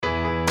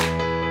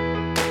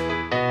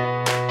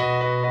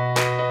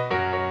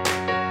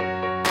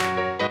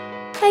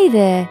Hey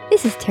there,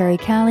 this is Terry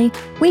Cowley,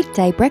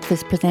 weekday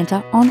breakfast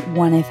presenter on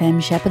 1FM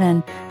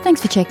Shepparton.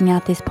 Thanks for checking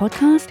out this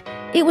podcast.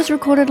 It was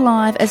recorded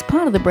live as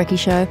part of The Brekkie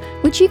Show,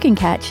 which you can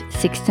catch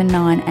 6 to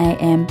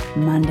 9am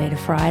Monday to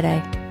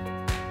Friday.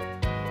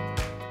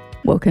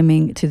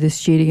 Welcoming to the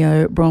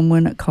studio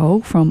Bronwyn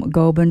Cole from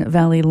Goulburn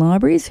Valley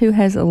Libraries, who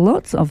has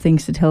lots of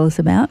things to tell us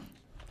about,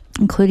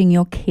 including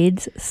your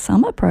kids'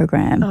 summer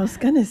program. I was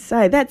going to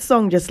say, that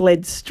song just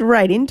led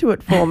straight into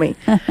it for me.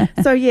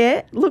 So,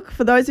 yeah, look,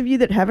 for those of you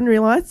that haven't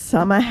realised,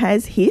 summer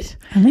has hit.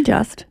 Only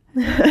just.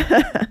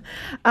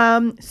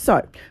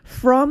 So,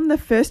 from the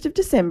 1st of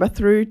December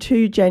through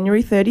to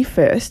January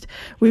 31st,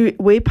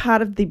 we're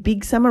part of the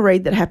big summer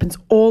read that happens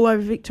all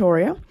over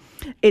Victoria.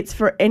 It's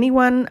for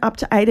anyone up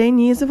to 18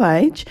 years of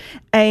age,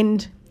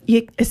 and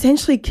you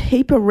essentially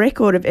keep a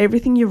record of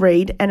everything you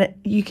read, and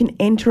you can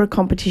enter a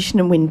competition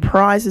and win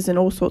prizes and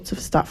all sorts of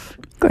stuff.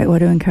 Great way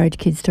to encourage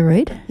kids to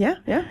read. Yeah.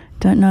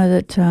 Don't know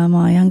that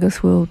my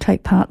youngest will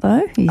take part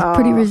though. He's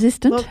pretty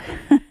resistant. Look,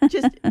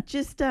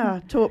 just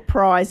talk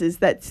prizes.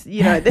 That's,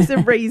 there's a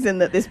reason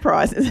that there's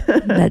prizes.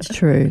 That's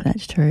true.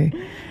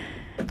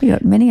 We've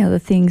got many other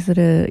things that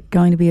are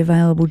going to be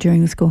available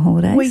during the school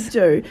holidays. We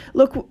do.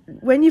 Look,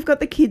 when you've got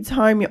the kids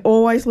home, you're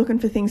always looking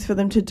for things for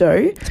them to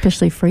do.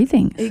 Especially free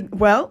things.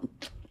 Well,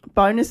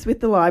 bonus with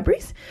the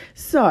libraries.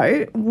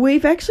 So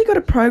we've actually got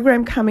a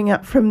program coming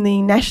up from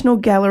the National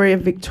Gallery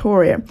of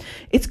Victoria.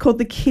 It's called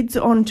the Kids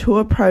on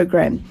Tour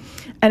program,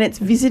 and it's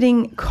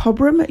visiting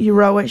Cobram,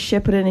 Euroa,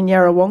 Shepparton and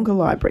Yarrawonga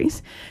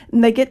libraries.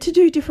 And they get to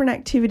do different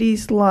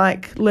activities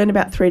like learn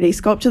about 3D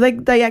sculpture.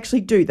 They actually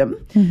do them,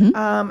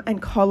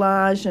 and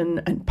collage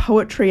and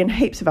poetry and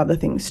heaps of other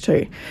things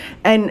too.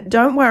 And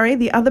don't worry,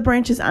 the other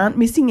branches aren't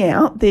missing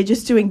out. They're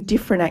just doing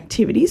different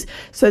activities.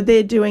 So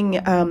they're doing,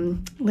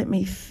 let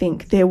me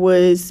think, there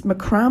was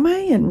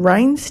macrame and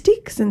rain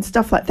sticks and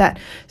stuff like that.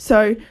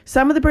 So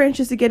some of the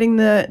branches are getting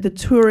the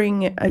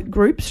touring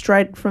group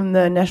straight from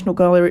the National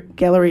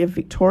Gallery of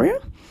Victoria,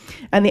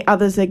 and the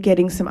others are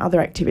getting some other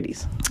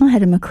activities. I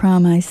had a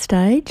macrame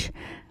stage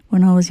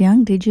when I was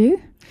young. Did you?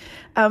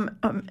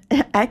 I'm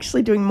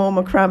actually doing more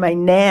macrame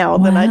now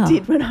than I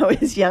did when I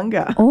was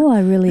younger. All I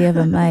really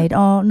ever made,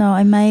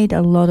 I made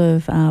a lot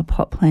of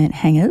pot plant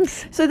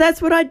hangers. So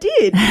that's what I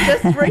did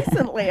just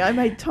recently. I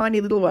made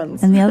tiny little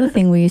ones. And the other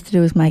thing we used to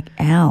do was make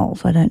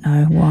owls. I don't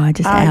know why,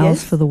 just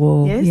owls for the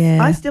wall. Yes,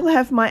 yeah. I still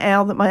have my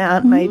owl that my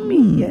aunt made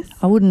me. Yes,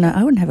 I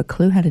wouldn't have a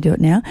clue how to do it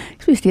now,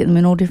 because we used to get them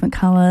in all different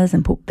colours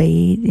and put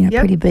beads,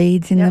 pretty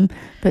beads in them.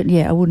 But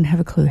yeah, I wouldn't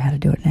have a clue how to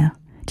do it now.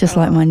 Just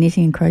like my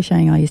knitting and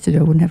crocheting I used to do,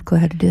 I wouldn't have a clue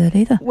how to do that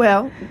either.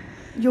 Well,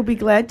 you'll be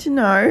glad to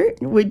know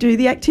we do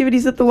the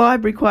activities at the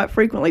library quite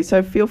frequently,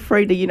 so feel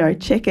free to,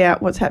 check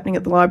out what's happening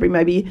at the library.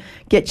 Maybe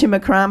get your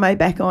macrame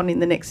back on in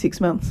the next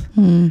 6 months.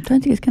 Don't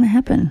think it's going to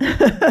happen.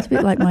 It's a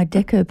bit like my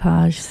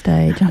decoupage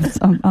stage.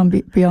 I'm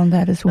beyond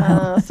that as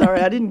well. Sorry,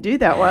 I didn't do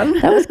that one.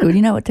 That was good.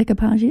 You know what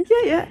decoupage is?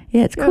 Yeah.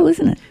 Yeah, it's cool,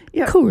 isn't it?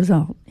 Yeah. Cool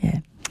result, yeah.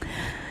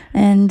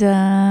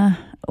 And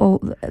all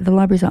the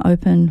libraries are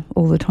open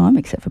all the time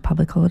except for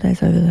public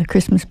holidays over the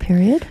Christmas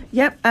period.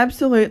 Yep,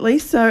 absolutely.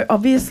 So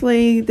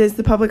obviously there's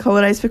the public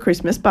holidays for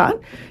Christmas,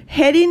 but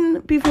head in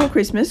before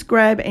Christmas,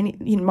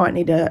 you might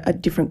need a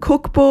different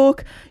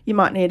cookbook, you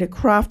might need a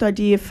craft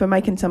idea for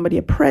making somebody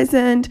a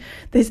present.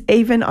 There's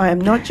even, I am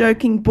not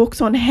joking,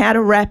 books on how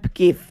to wrap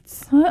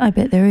gifts. Oh, I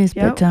bet there is,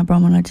 but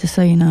Bronwyn, just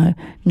so you know,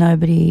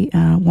 nobody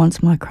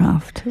wants my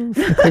craft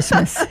for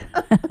Christmas.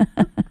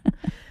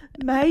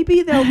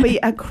 Maybe there'll be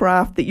a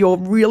craft that you're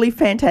really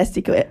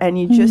fantastic at and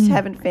you just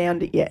haven't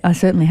found it yet. I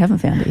certainly haven't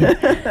found it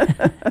yet.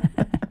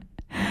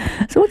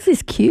 So what's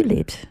this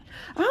QLit?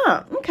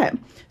 Okay.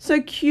 So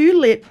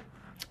QLit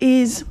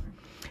is,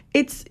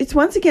 it's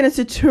once again, it's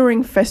a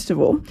touring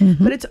festival,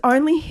 but it's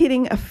only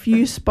hitting a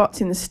few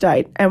spots in the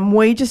state, and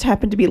we just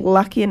happen to be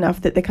lucky enough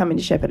that they're coming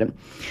to Shepparton.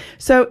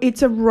 So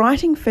it's a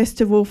writing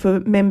festival for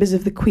members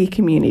of the queer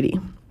community.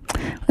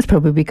 That's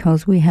probably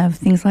because we have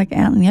things like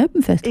Out in the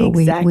Open Festival.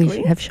 Exactly.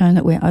 We have shown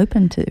that we're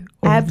open to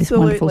all of this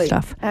wonderful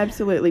stuff.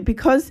 Absolutely.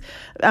 Because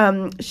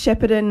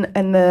Shepparton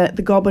and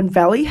the Goulburn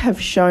Valley have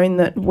shown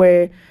that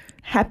we're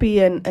happy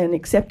and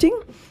accepting,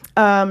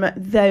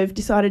 they've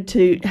decided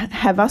to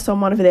have us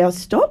on one of their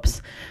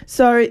stops.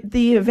 So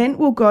the event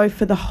will go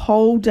for the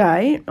whole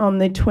day on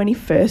the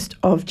 21st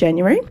of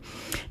January.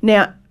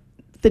 Now,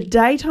 the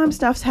daytime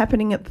stuff's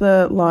happening at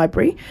the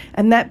library,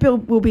 and that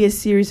will be a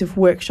series of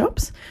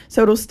workshops.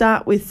 So it'll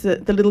start with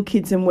the little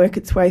kids and work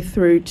its way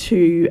through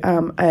to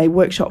a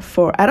workshop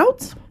for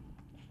adults.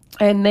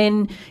 And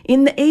then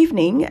in the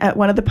evening at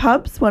one of the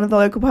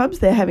local pubs,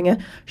 they're having a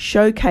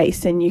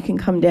showcase, and you can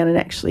come down and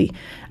actually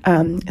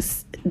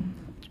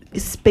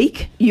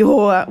speak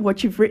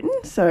what you've written.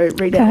 So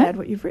read out loud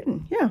what you've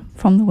written. Yeah.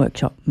 From the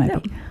workshop, maybe.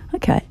 Yep.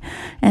 Okay.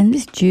 And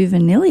this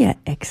Juvenilia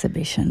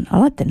exhibition, I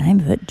like the name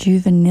of it,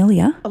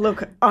 Juvenilia. Oh,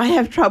 look, I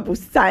have trouble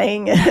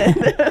saying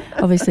it.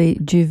 Obviously,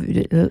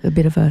 a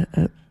bit of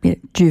a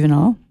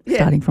juvenile,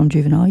 starting from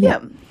juvenile. Yeah,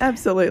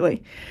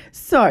 absolutely.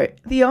 So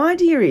the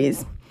idea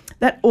is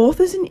that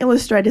authors and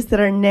illustrators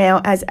that are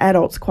now, as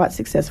adults, quite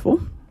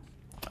successful,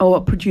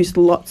 or produced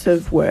lots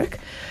of work.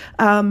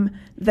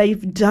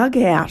 They've dug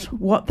out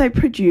what they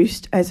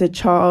produced as a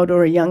child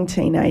or a young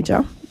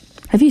teenager.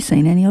 Have you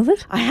seen any of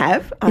it? I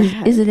have.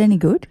 Is it any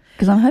good?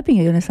 Because I'm hoping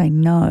you're going to say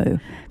no.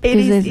 It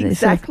is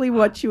exactly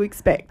what you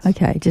expect.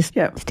 Okay, just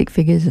stick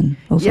figures and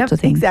all sorts of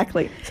things.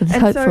 Exactly. So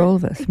there's hope for all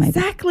of us, maybe.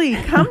 Exactly.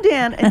 Come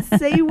down and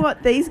see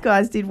what these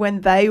guys did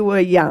when they were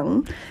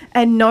young,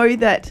 and know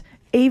that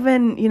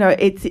even,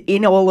 it's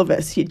in all of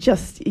us. You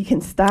can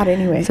start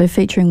anywhere. So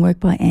featuring work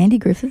by Andy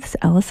Griffiths,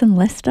 Alison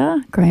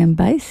Lester, Graham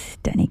Bass,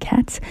 Danny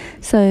Katz.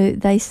 So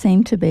they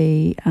seem to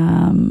be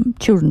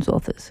children's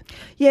authors.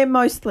 Yeah,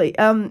 mostly.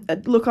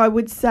 Look, I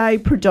would say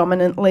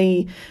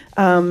predominantly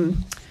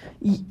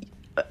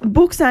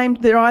books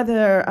aimed, they're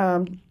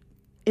either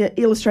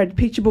illustrated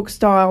picture book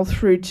style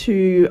through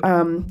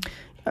to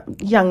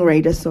young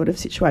reader sort of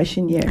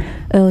situation, yeah.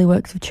 Early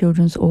works of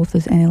children's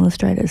authors and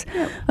illustrators.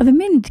 Yep. I've been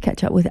meaning to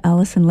catch up with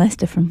Alison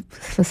Lester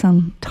for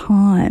some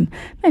time.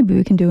 Maybe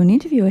we can do an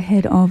interview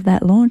ahead of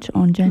that launch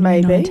on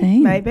January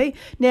 19. Maybe.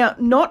 Now,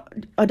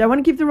 I don't want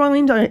to give the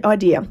wrong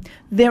idea.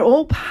 They're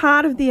all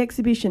part of the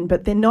exhibition,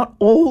 but they're not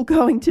all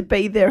going to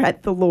be there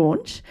at the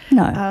launch.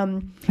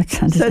 No, that's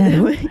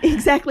understandable. So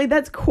exactly,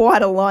 that's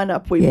quite a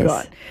lineup we've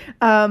got.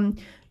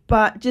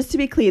 But just to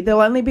be clear,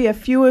 there'll only be a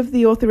few of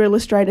the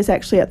author-illustrators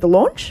actually at the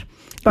launch,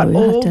 but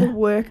all the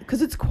work,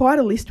 because it's quite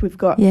a list we've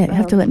got. Yeah, you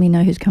have to let me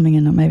know who's coming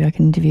in, or maybe I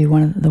can interview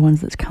one of the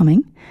ones that's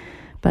coming.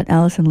 But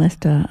Alison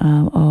Lester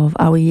of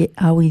Are We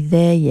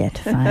There Yet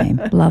fame.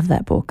 Love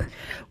that book.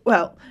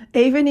 Well,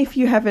 even if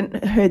you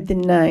haven't heard the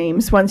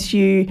names, once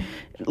you,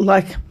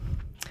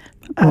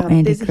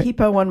 there's a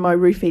hippo on my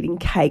roof eating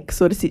cake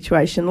sort of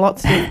situation.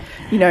 Lots of,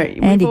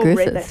 Andy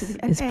Griffiths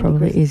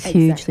is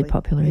hugely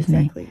popular, isn't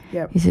he? Exactly,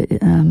 yep. Is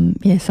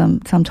it, some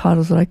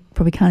titles that I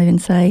probably can't even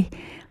say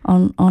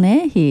on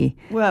air here.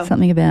 Well,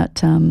 something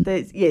about...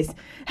 yes.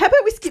 How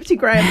about we skip to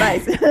Graham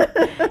Bass?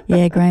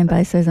 Yeah, Graham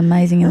Bass, those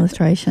amazing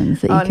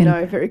illustrations that you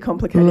can very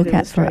complicated look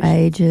at for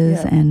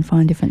ages and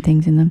find different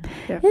things in them.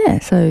 Yep. Yeah,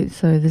 so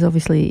there's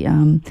obviously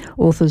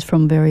authors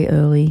from very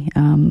early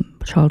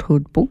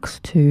childhood books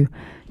to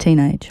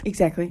teenage.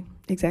 Exactly.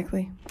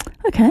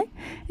 Okay.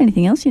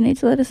 Anything else you need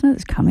to let us know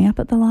that's coming up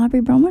at the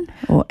library, Bronwyn,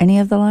 or any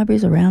of the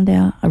libraries around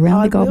the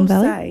Golden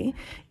Valley? I will say,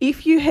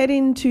 if you head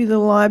into the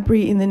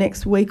library in the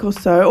next week or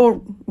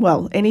so,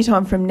 or any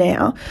time from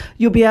now,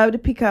 you'll be able to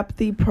pick up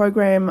the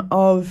program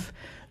of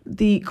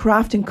the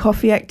craft and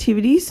coffee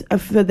activities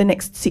for the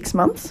next 6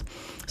 months.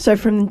 So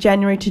from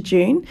January to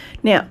June.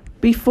 Now,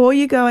 before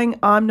you're going,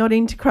 I'm not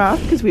into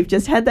craft, because we've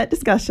just had that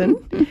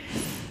discussion.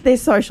 They're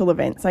social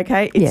events,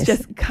 okay? It's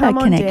just come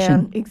on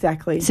down.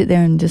 Exactly. Sit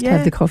there and just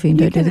have the coffee and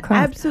don't do the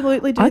craft.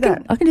 Absolutely do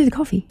that. I can do the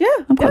coffee. Yeah.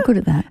 I'm quite good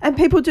at that. And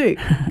people do.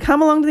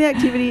 Come along to the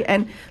activity,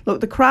 and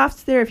look, the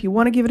craft's there if you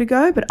want to give it a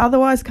go, but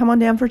otherwise come on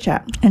down for a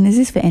chat. And is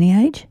this for any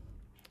age?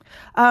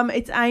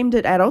 It's aimed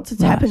at adults. It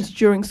happens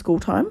during school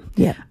time.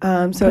 Yeah.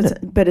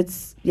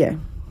 It's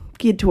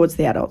geared towards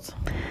the adults.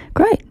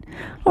 Great.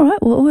 All right.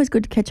 Well, always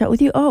good to catch up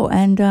with you. Oh,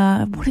 and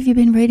what have you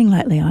been reading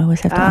lately? I always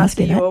have to ask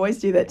you that. You always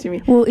do that to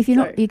me. Well, if you're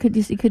not, you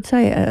could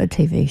say a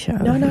TV show.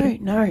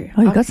 No.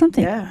 Oh, you got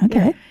something? Yeah.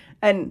 Okay. Yeah.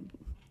 And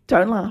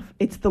don't laugh.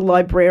 It's The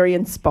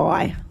Librarian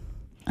Spy.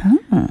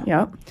 Oh.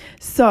 Yeah.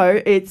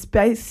 So it's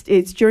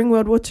during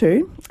World War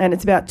II, and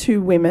it's about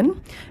two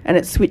women, and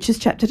it switches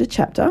chapter to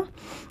chapter.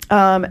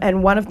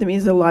 And one of them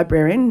is a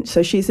librarian,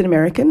 so she's an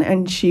American,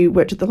 and she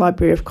worked at the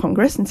Library of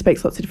Congress and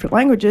speaks lots of different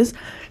languages.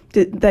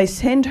 They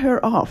send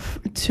her off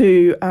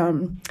to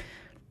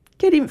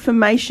get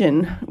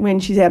information when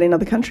she's out in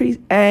other countries,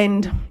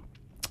 and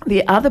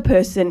the other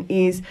person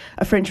is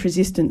a French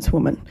resistance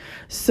woman.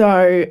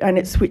 So, and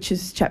it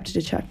switches chapter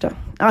to chapter.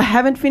 I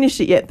haven't finished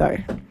it yet, though.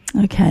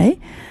 Okay.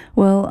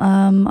 Well,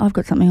 I've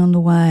got something on the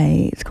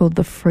way. It's called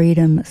The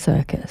Freedom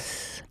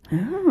Circus.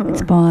 Oh.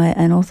 It's by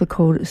an author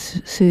called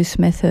Sue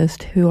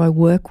Smethurst, who I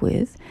work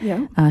with.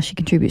 Yeah. She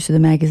contributes to the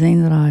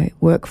magazine that I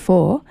work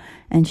for,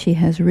 and she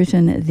has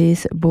written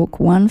this book,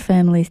 One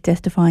Family's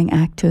Death-Defying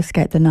Act to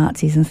Escape the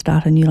Nazis and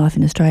Start a New Life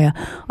in Australia.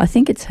 I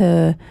think it's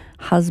her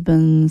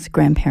husband's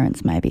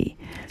grandparents, maybe.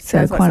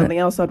 Sounds like something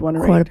else I'd want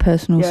to read. Quite a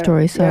personal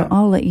story. So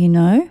I'll let you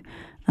know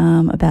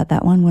about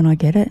that one when I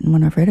get it and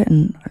when I've read it.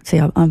 And see,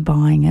 I'm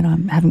buying it. I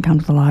haven't come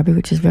to the library,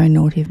 which is very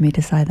naughty of me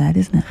to say that,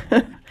 isn't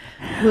it?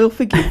 We'll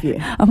forgive you.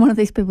 I'm one of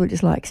these people who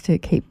just likes to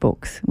keep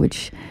books,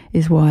 which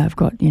is why I've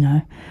got,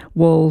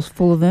 walls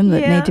full of them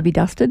that need to be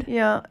dusted.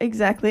 Yeah,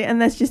 exactly.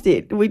 And that's just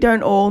it. We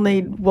don't all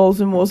need walls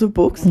and walls of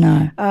books.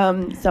 No.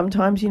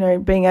 Sometimes,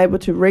 being able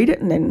to read it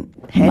and then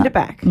hand it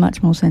back.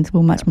 Much more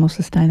sensible, much more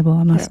sustainable.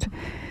 I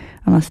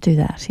must do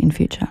that in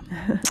future.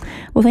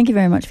 Well, thank you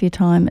very much for your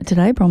time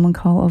today, Bronwyn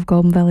Cole of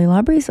Golden Valley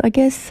Libraries. I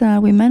guess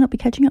we may not be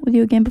catching up with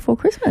you again before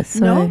Christmas.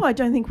 So, no, I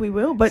don't think we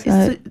will, but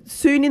it's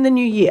soon in the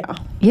new year.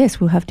 Yes,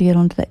 we'll have to get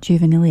onto that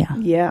juvenilia.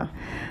 Yeah.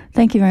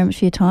 Thank you very much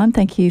for your time.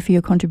 Thank you for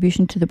your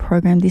contribution to the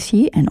program this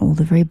year, and all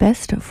the very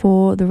best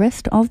for the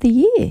rest of the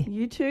year.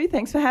 You too.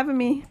 Thanks for having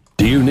me.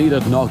 Do you need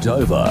it knocked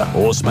over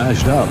or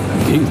smashed up?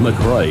 Keith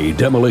McRae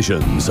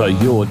Demolitions are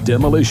your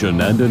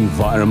demolition and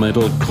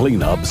environmental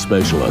cleanup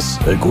specialists,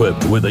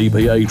 equipped with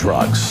EPA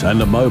trucks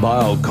and a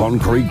mobile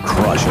concrete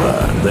crusher.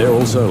 They're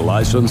also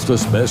licensed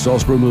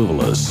asbestos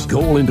removalists.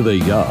 Call into their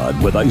yard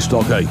where they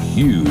stock a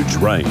huge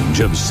range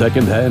of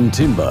second-hand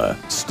timber,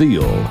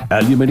 steel,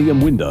 aluminium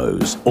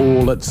windows,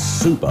 all at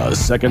super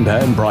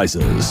second-hand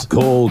prices.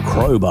 Call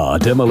Crowbar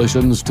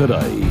Demolitions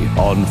today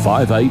on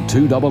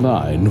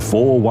 58299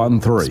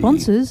 413.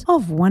 Sponsors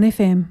of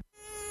 1FM.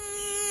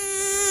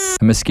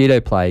 A mosquito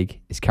plague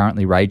is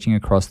currently raging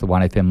across the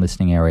 1FM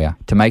listening area.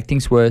 To make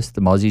things worse,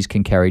 the mozzies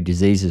can carry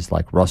diseases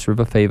like Ross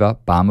River fever,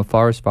 Barmah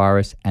forest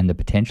virus, and the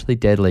potentially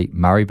deadly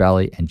Murray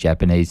Valley and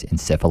Japanese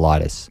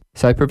encephalitis.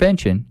 So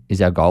prevention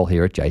is our goal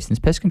here at Jason's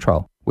Pest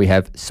Control. We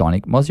have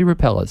sonic mozzie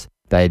repellers.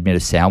 They emit a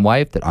sound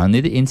wave that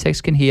only the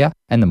insects can hear,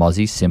 and the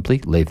mozzies simply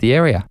leave the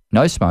area.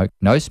 No smoke,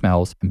 no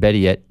smells, and better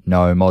yet,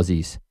 no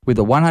mozzies. With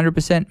a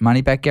 100%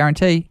 money-back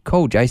guarantee,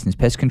 call Jason's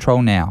Pest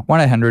Control now.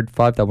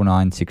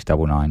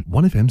 1-800-599-699.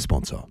 1FM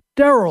sponsor.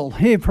 Daryl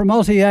here from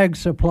Aussie Ag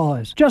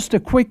Supplies. Just a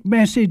quick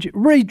message,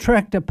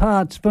 re-tractor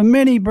parts for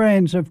many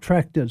brands of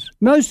tractors.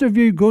 Most of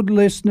you good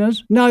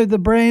listeners know the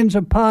brands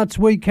of parts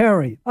we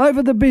carry.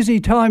 Over the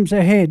busy times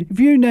ahead, if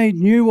you need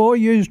new or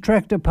used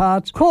tractor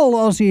parts, call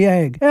Aussie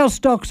Ag. Our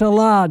stocks are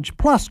large,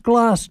 plus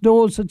glass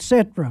doors,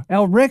 etc.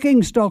 Our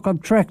wrecking stock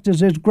of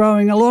tractors is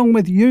growing along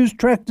with used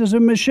tractors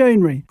and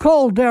machinery.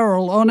 Call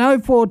Daryl on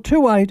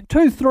 0428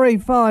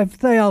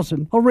 235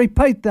 1000. I'll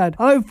repeat that,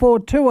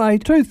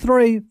 0428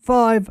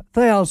 235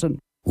 1000.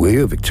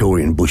 We're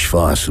Victorian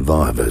bushfire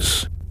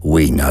survivors.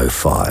 We know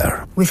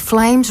fire. With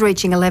flames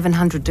reaching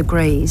 1100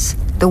 degrees,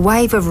 the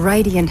wave of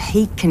radiant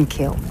heat can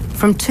kill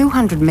from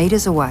 200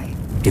 metres away.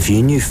 If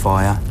you knew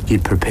fire,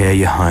 you'd prepare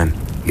your home.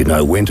 You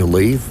know when to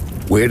leave,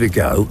 where to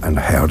go, and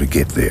how to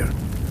get there.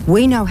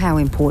 We know how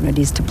important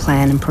it is to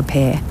plan and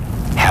prepare.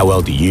 How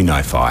well do you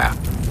know fire?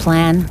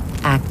 Plan,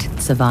 act,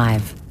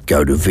 survive.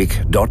 Go to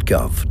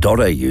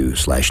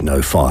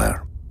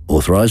vic.gov.au/nofire.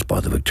 Authorised by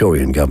the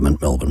Victorian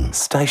Government, Melbourne.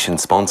 Station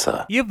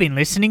sponsor. You've been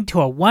listening to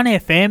a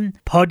 1FM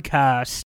podcast.